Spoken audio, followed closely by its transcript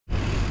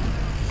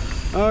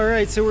All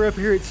right, so we're up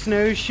here at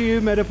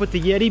Snowshoe, met up with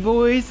the Yeti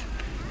Boys.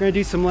 We're gonna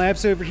do some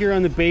laps over here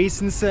on the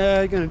basin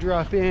side, gonna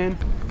drop in.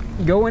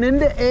 Going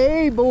into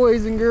A,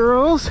 boys and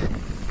girls.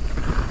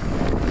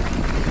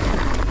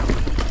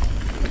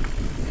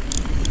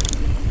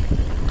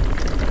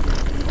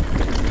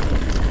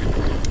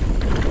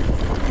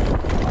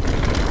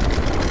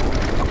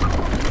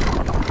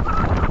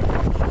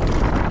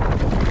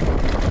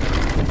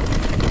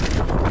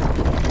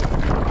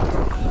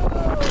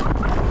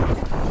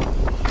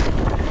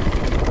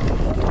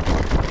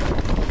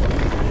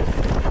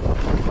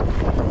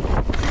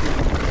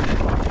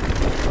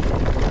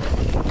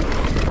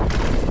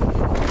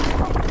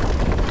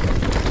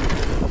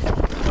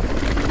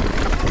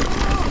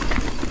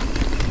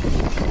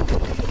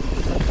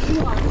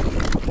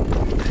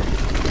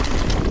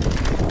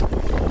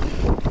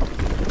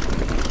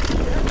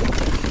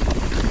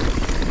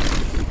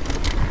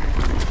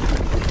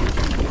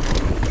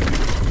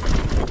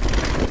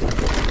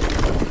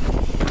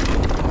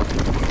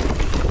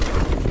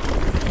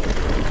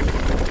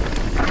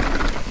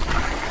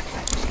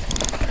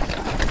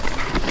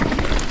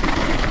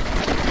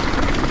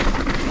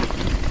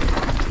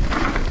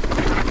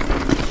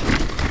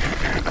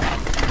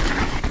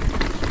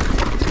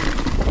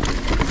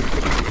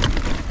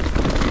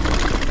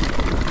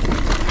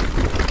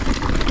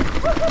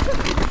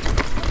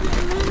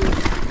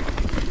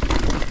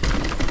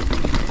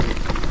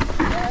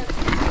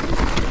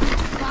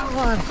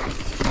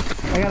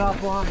 I got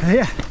offline.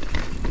 Yeah.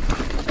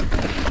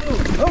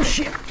 Oh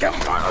shit! Come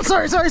on!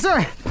 Sorry.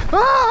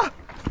 Ah!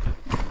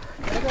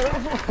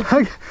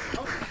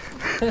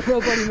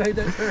 Nobody made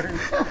that turn.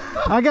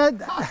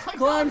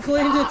 Klein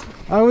cleaned it.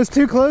 I was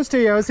too close to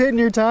you. I was hitting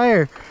your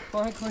tire.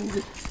 Klein cleaned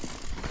it.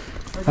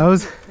 I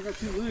got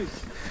too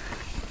loose.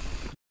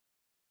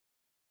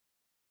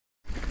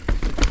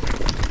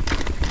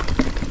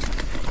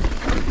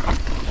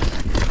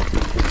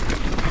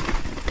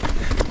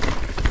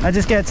 I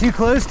just got too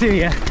close to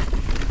you.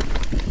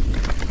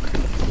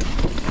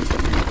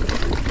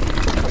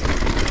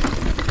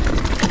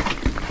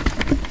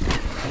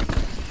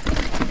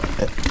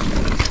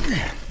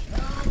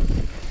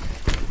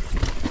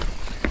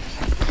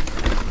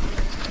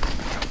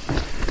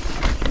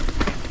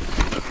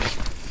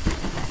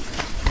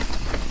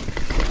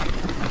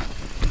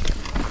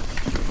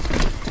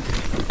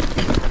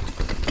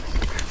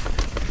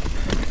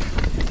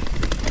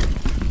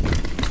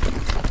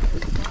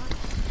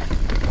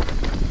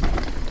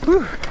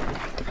 Whew.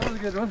 That was a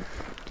good one.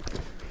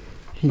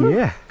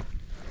 Yeah.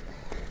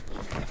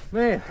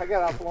 Man, I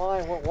got off the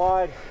line, went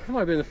wide. That might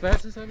have been the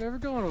fastest I've ever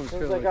gone on a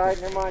trail. I was like, all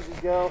right, never mind,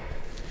 just go.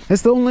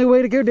 That's the only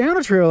way to go down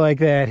a trail like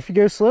that. If you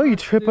go slow, you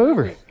trip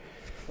over.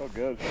 Oh,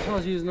 good. I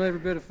was using every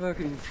bit of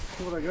fucking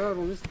what I got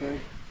on this thing.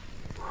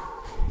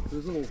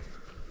 This little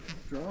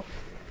drop.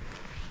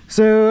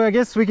 So I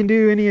guess we can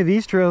do any of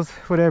these trails,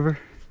 whatever.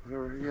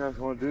 Whatever you guys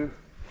want to do.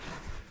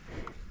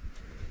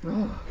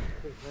 Oh.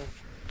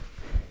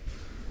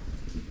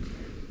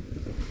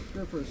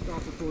 Go for a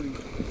stop recording.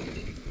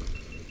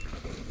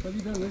 Have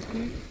you done this,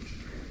 Pete?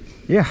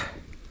 Yeah.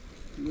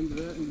 You into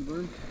that in the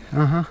burn?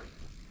 Uh-huh.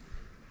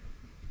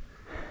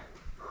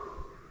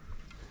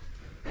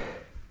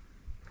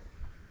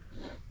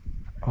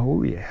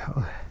 Oh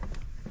yeah.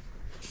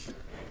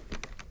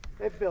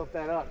 They built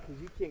that up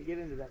because you can't get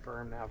into that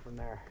berm now from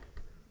there.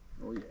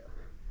 Oh yeah.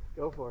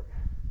 Go for it.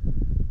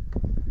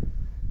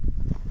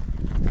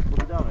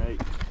 Put it down, H.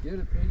 Get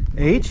it, Pete.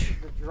 H?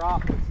 The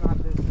drop, it's not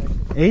this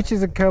section. H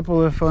is a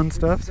couple of fun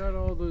stuff. It's got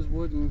all those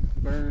wooden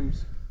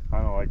berms.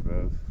 I don't like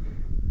those.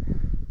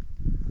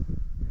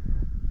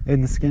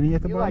 And the skinny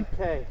at the You bottom? like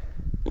K.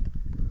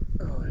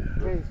 Oh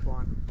yeah. K's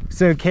fun.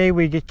 So K,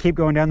 we keep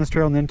going down this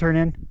trail and then turn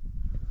in?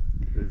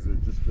 Is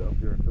it just up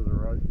here and to the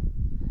right?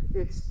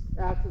 It's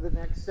after the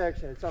next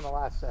section. It's on the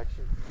last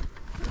section.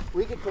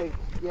 We could take,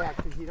 yeah,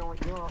 because you don't.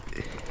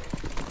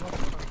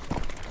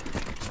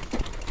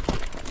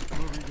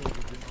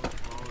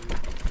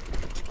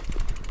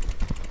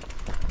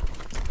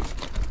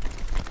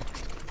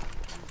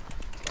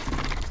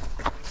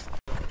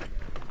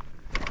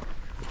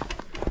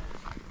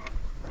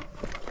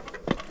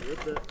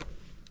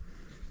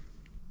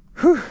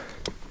 Whew.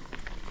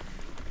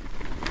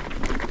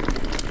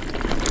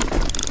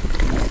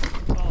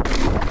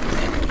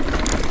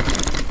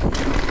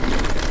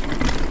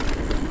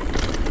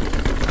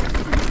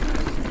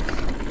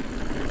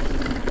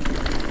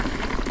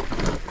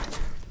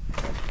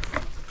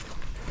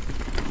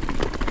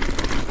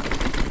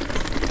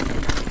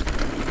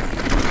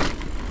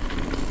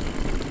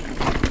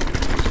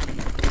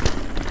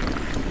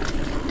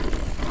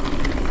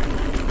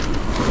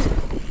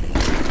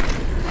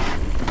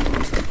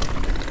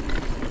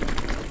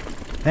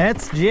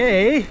 That's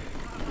Jay.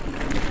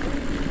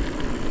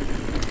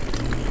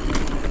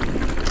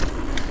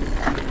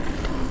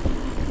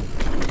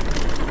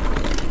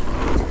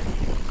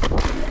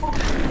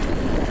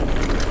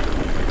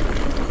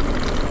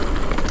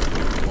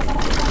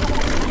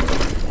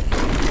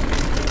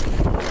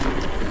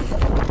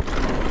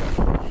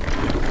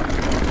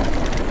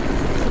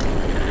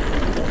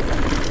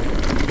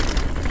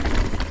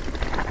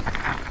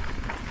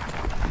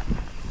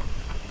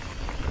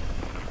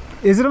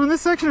 Is it on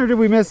this section or did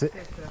we miss it?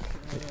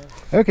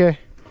 Okay.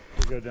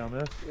 We'll go down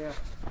this. Yeah.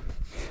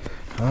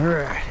 All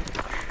right.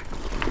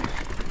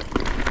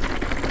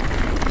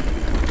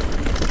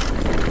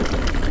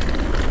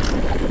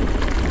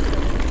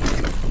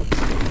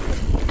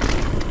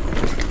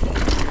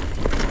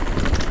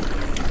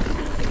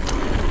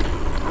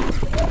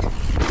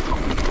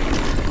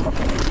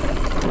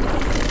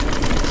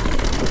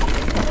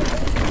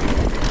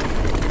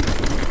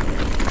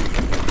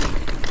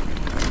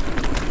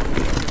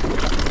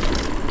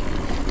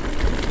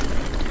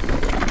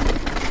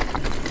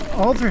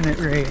 Alternate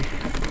rate.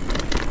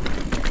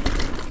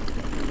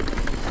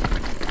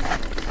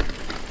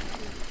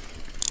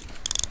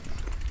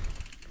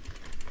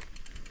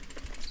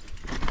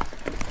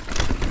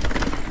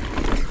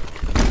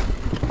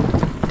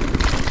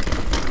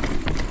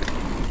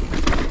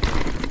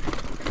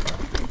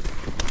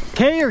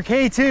 K or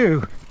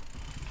K2?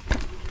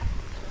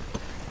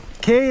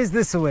 K is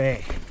this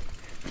way.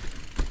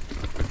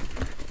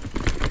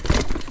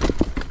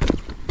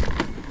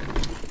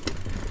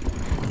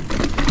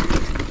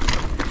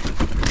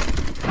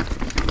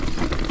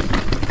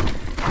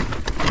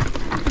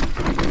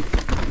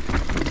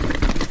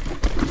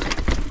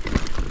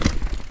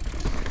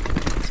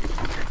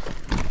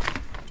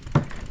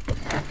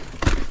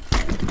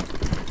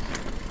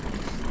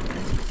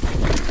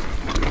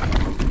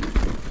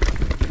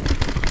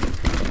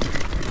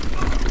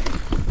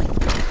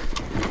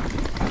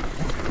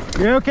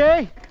 You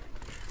okay?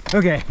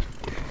 Okay.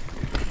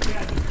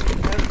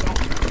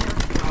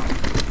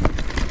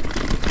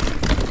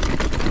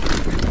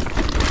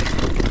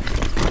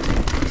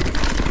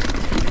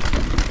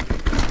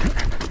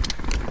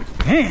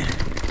 Man.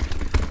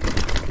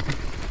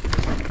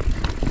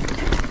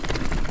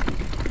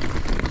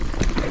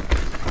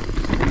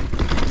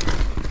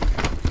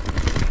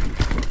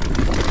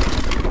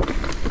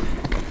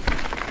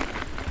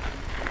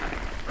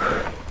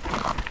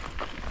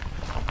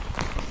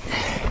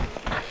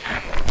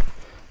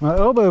 My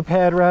elbow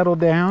pad rattled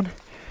down.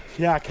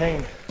 Yeah, I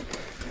came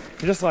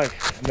just like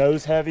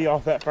nose heavy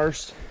off that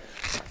first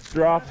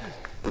drop.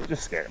 It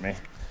just scared me.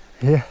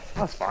 Yeah.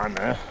 That's fine,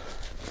 man.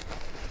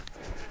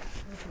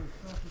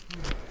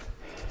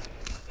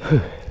 You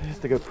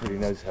have to go pretty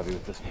nose heavy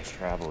with this much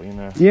travel, you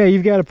know? Yeah,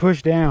 you've got to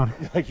push down.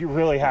 Like you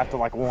really have to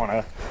like want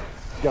to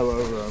go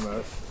over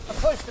almost. I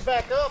pushed it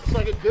back up so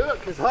I could do it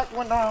because Huck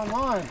went down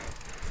online.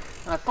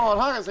 And I followed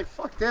Huck. I was like,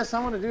 fuck this,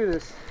 I want to do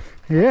this.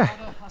 Yeah.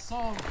 I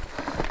saw.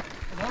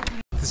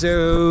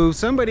 So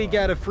somebody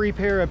got a free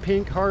pair of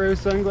pink Haro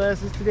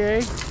sunglasses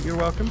today. You're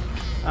welcome.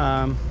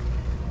 I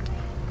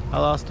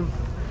lost them.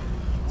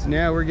 So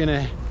now we're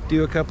gonna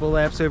do a couple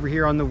laps over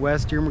here on the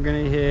western. We're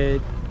gonna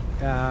hit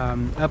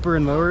upper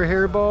and lower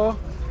hairball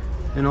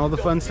and all the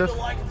fun stuff.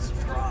 Like and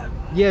subscribe.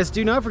 Yes,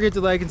 do not forget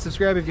to like and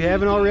subscribe if you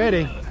haven't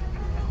already.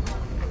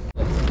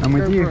 I'm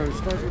with you. GoPro,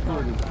 start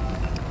recording.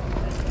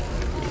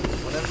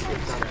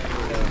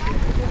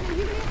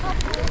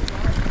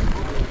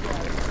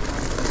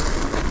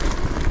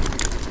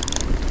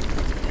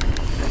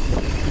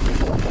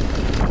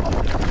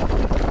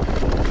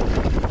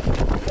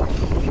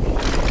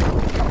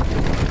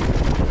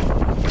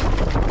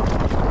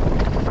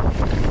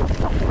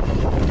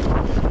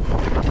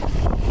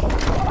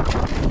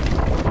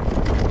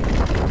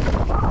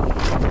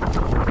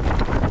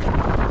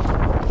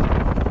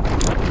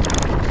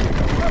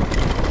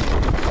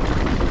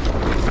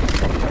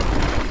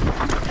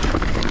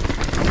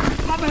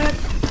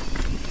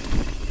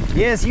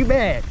 Yes, you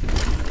bet.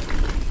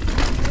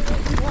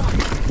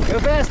 Go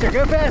faster,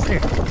 go faster.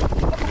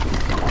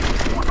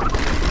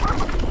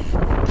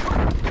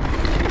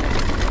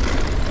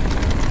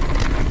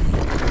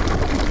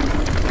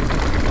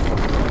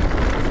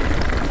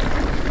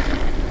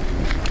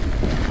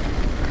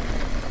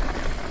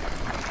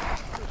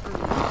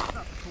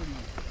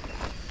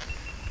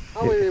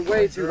 I went in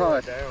way too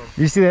hard.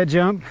 You see that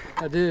jump?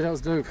 I did, that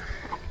was dope.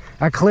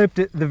 I clipped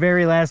it the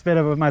very last bit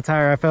of my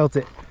tire. I felt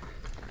it.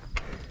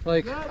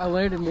 Like, I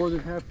landed more than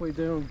halfway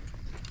down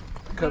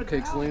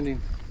Cupcake's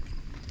landing.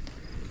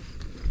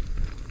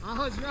 I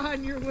was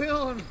riding your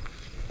wheel and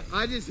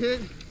I just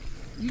hit,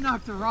 you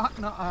knocked a rock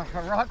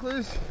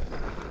loose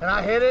and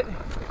I hit it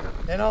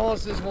and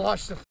almost just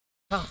washed the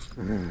off.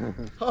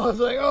 I was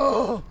like,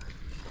 oh,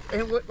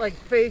 and went like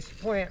face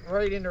plant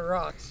right into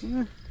rocks.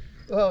 Yeah.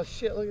 Oh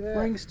shit, look at that.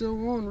 Ring's still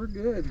on, we're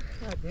good.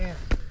 God damn.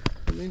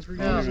 That means we're I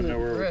don't using even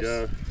know it.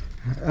 where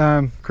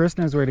we go. Chris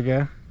knows where to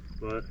go.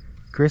 But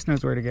Chris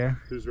knows where to go.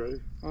 who's ready?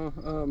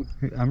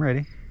 I'm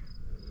ready.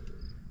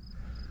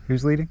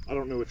 Who's leading? I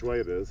don't know which way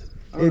it is.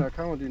 I don't know, I kind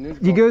of want to do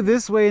ninja. You go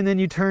this way and then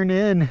you turn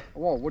in.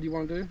 Whoa, what do you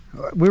want to do?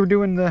 We were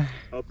doing the...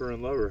 Upper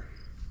and lower.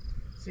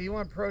 So you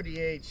want Pro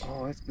DH.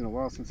 Oh, it's been a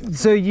while since I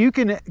So you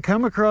can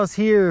come across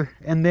here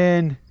and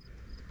then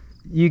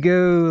you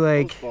go I'll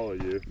like... just follow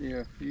you.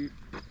 Yeah, you...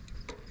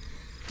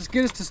 Just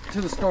get us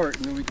to the start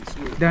and then we can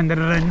switch. Dun, dun,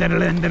 dun, dun, dun,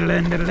 dun,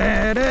 dun, dun,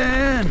 dun,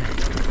 dun.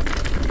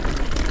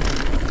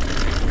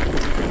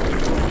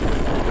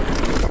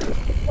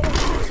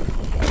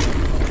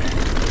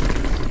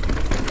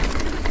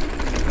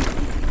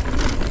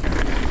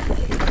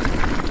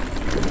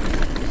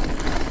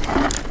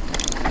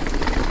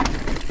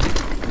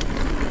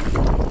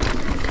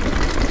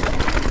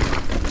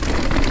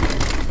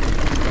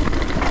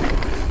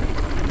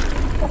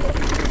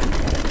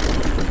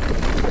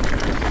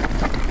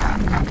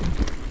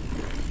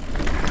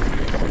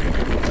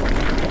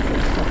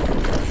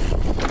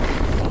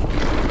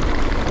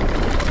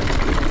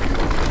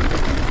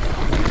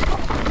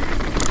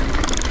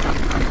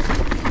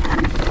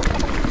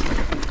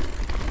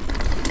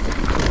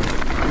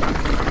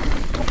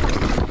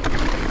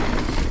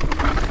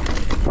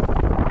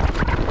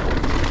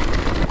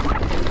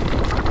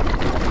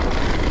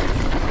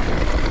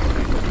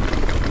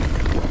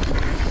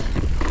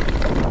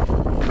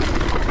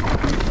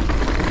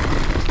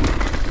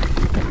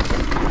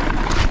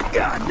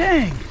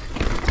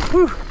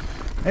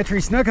 That tree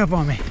snuck up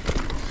on me.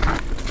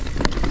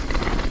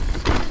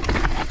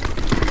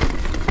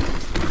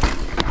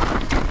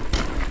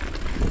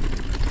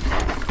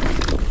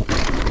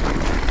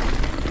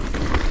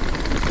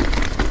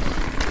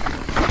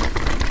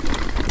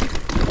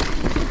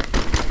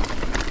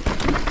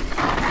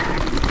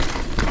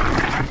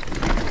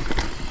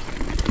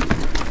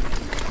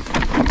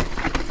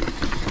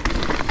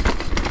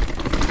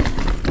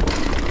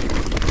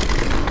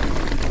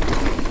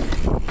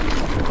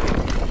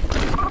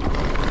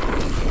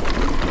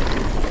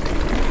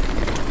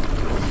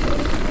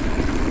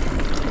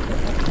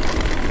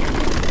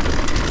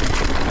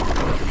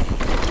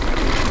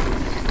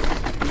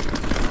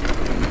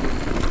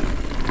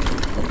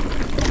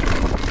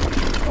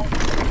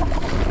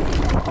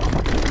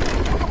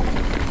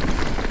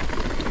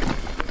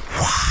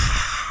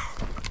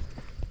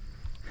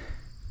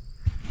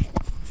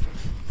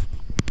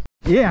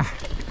 Yeah.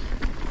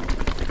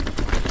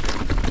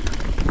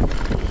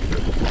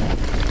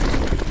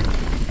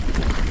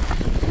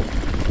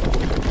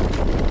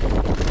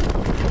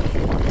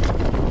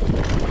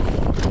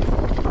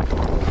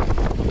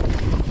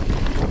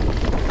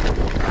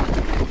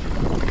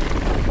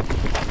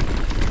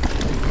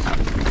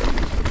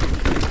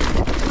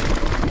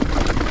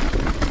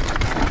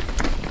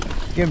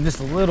 Give him just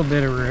a little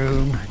bit of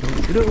room.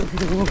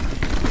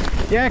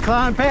 Yeah,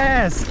 climb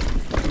pass.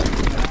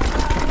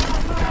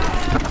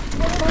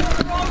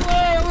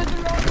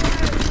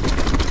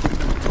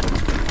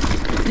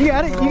 You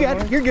got it, you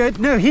got it, you're good.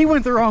 No, he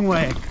went the wrong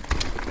way.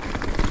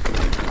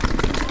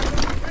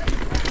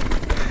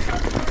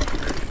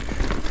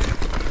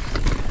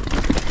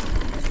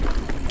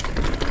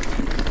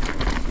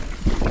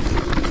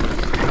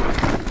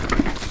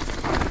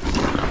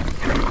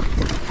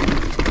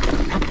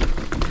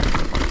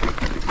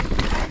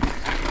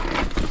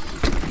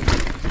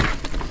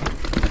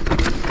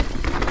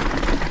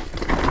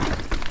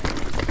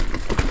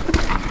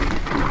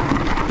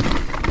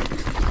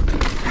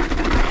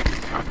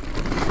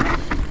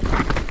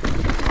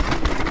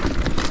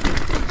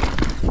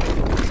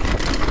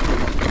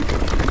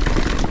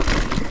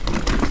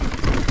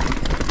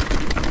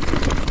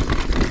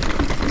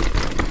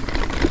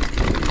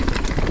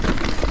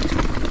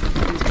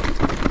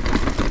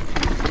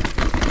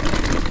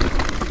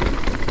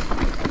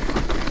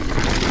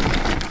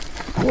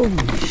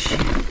 Holy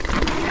shit.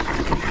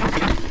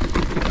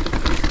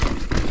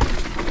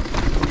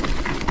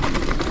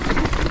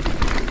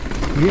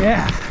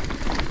 Yeah.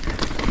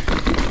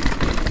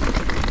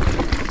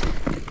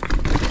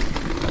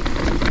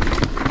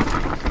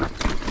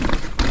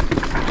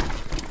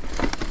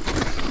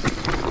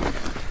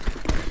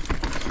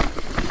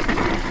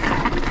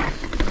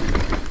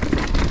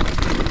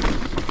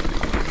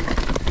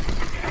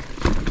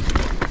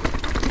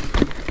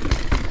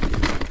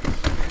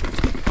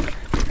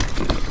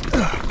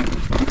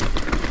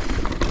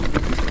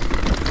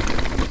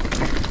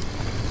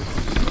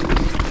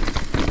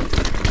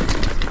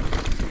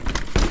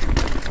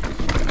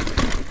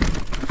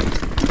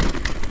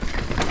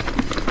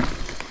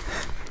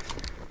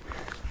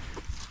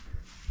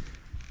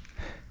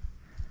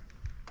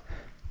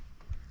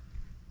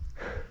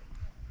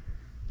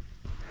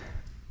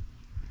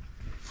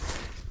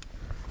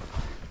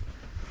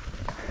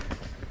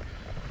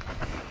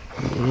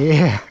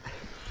 Yeah.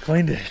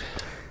 Cleaned it.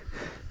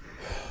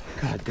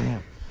 God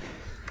damn.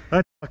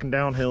 That's fucking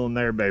downhill in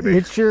there, baby.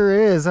 It sure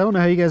is. I don't know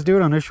how you guys do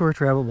it on those short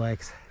travel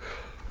bikes.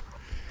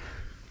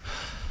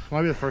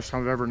 Might be the first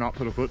time I've ever not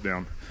put a foot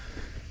down.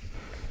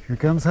 Here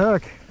comes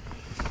Huck.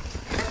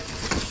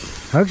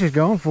 Huck's just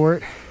going for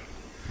it.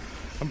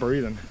 I'm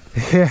breathing.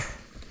 Yeah.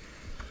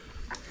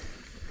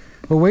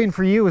 Well, waiting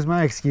for you was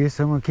my excuse,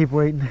 so I'm gonna keep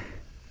waiting.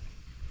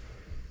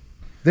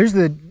 There's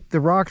the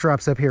rock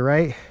drops up here,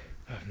 right?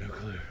 I have no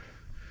clue.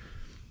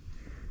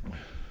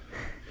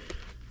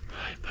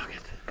 Alright, fuck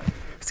it.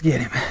 Let's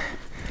get him.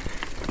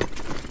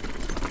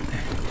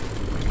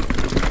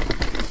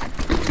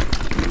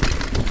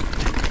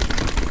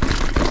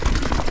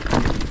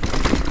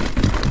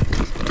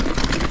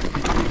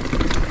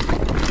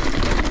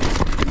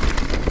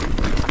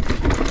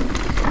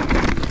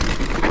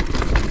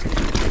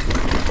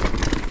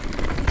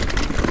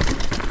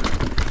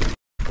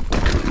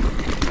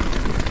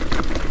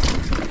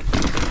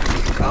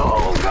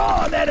 Oh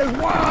God, that is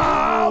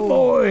wild,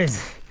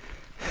 boys.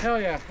 Hell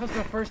yeah, that's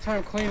my first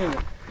time cleaning it.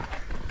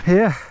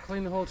 Yeah.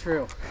 Clean the whole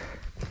trail.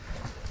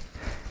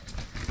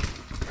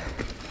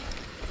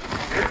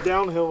 It's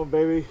downhill,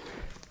 baby.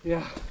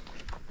 Yeah.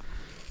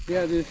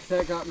 Yeah, dude,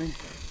 that got me.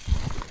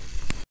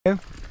 Yeah.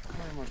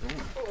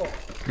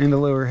 And the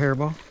lower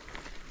hairball.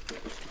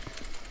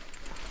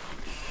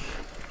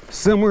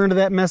 Somewhere into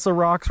that mess of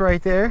rocks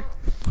right there.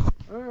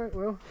 Alright,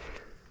 well,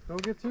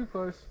 don't get too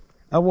close.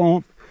 I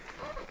won't.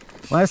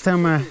 Last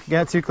time I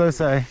got too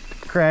close, I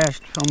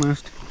crashed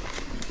almost.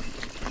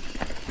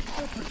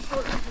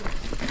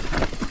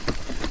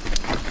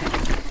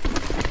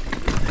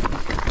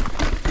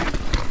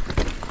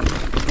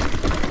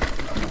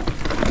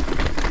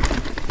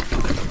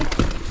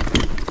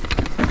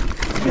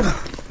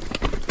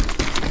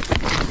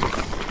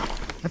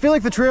 I feel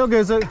like the trail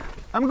goes,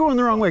 I'm going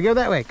the wrong way. Go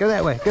that way, go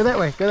that way, go that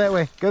way, go that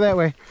way, go that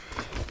way.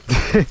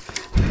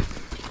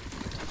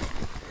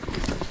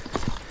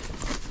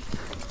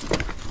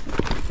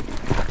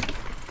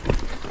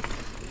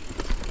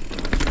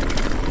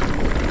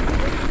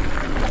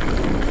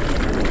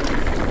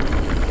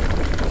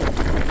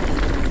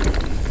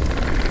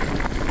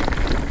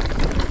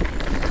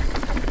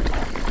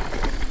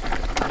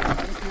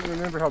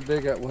 Remember how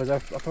big that was. I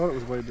thought it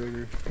was way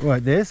bigger.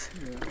 What, this?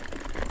 Yeah.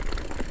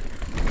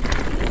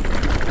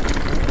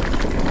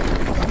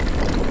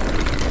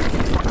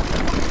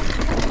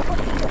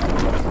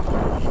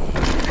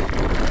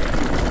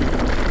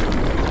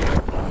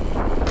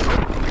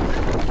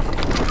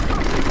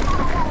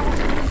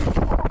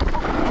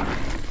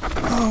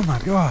 Oh my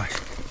gosh.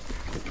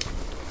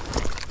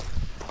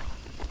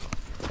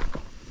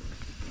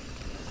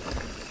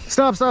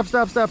 Stop, stop,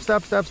 stop, stop,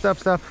 stop, stop, stop,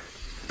 stop.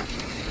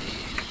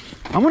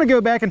 I want to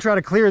go back and try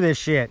to clear this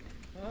shit.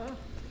 Huh?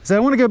 So I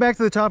want to go back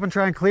to the top and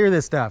try and clear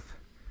this stuff.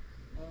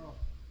 Oh.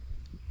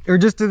 Or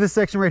just to this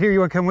section right here. You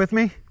want to come with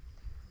me?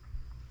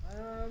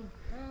 Sounds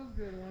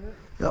good on it.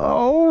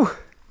 Oh.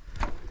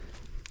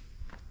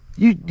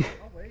 You.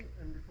 I'll wait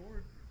and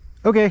record.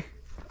 Okay.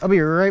 I'll be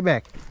right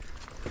back.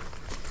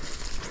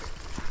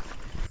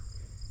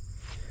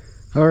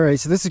 All right.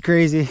 So this is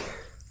crazy.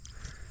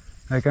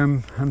 Like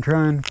I'm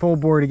trying full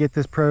bore to get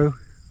this pro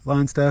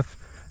line stuff.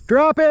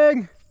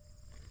 Dropping.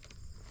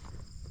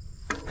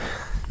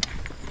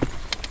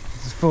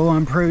 Full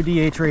on pro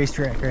DH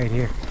racetrack right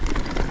here.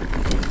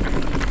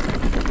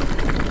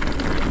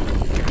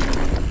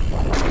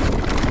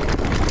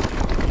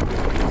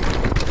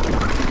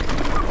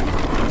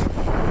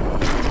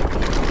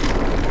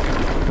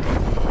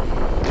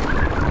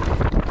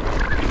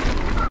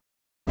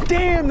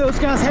 Damn, those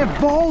guys have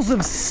balls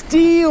of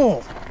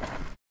steel.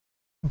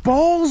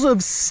 Balls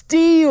of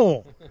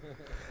steel.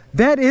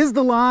 That is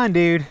the line,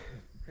 dude.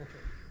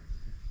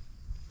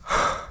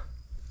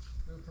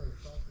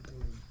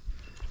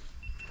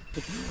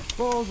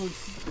 Balls of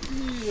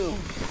steel.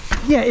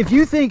 Yeah, if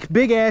you think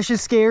Big Ash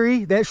is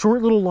scary, that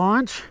short little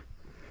launch,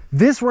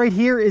 this right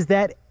here is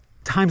that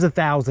times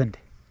 1,000.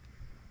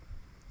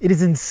 It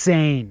is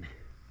insane.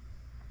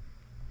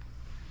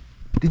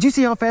 Did you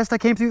see how fast I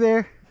came through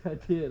there? I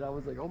did. I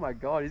was like, oh my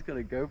God, he's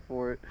going to go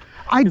for it.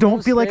 I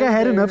don't feel like I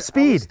had enough I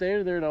speed. was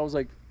standing there and I was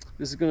like,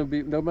 this is going to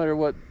be, no matter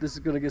what, this is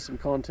going to get some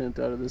content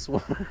out of this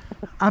one.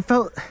 I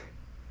felt,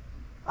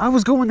 I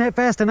was going that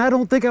fast and I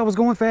don't think I was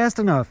going fast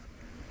enough.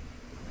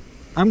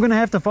 I'm going to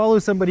have to follow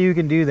somebody who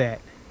can do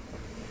that.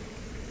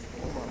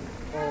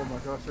 Oh my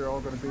gosh, they're all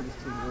going to beat us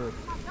to the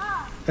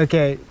roof.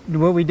 Okay,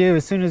 what we do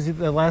as soon as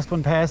the last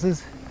one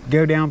passes,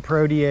 go down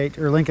Pro D8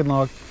 or Lincoln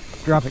Log,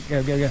 drop it,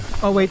 go, go, go.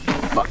 Oh wait,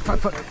 fuck, fuck,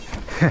 fuck.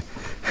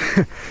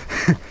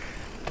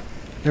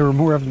 There were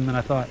more of them than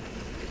I thought.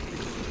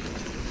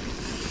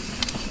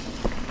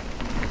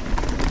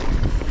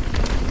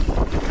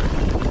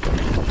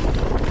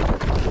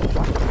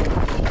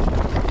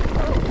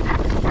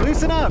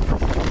 Loosen up.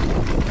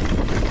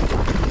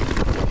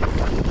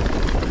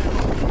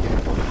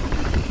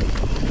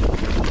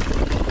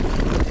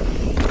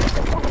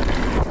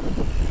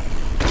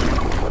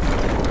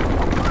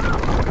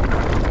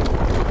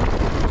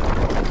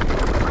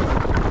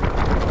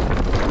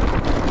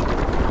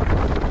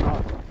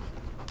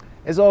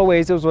 As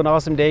always, it was an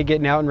awesome day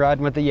getting out and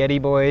riding with the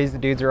Yeti Boys. The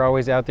dudes are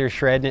always out there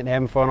shredding it and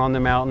having fun on the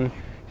mountain.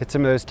 Hit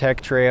some of those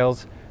tech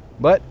trails.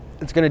 But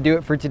it's going to do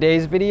it for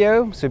today's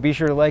video. So be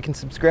sure to like and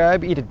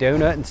subscribe, eat a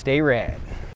donut, and stay rad.